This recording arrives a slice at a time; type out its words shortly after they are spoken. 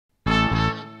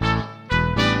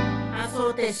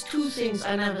know, there's two things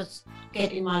I never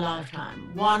get in my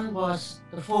lifetime. One was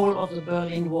the fall of the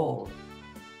Berlin Wall.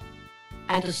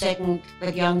 And the second,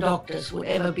 that Young Doctors would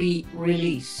ever be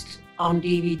released on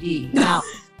DVD. Now,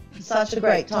 such a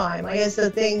great time. I guess the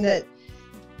thing that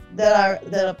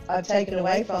I've taken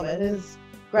away from it is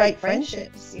great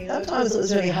friendships. You know, sometimes it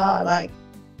was really hard, like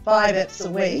 5 eps a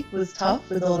week was tough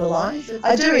with all the lines.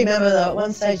 I do remember though at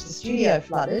one stage the studio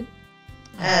flooded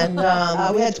and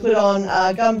we had to put on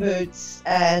gumboots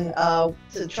and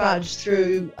to trudge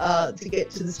through to get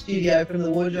to the studio from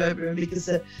the wardrobe room because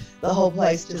the whole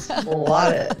place just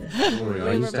flooded.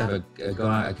 I used to have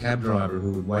a cab driver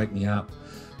who would wake me up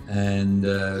and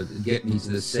get me to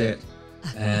the set,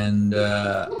 and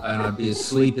I'd be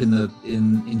asleep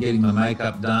in getting my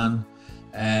makeup done,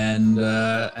 and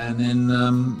then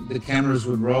the cameras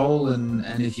would roll,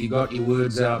 and if you got your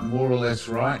words out more or less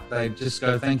right, they'd just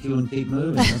go thank you and keep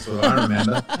moving. That's what I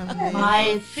remember.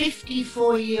 My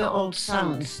 54-year-old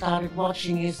son started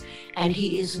watching it, and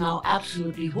he is now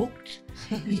absolutely hooked.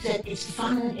 He said it's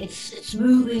fun, it's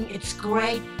moving, it's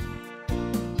great.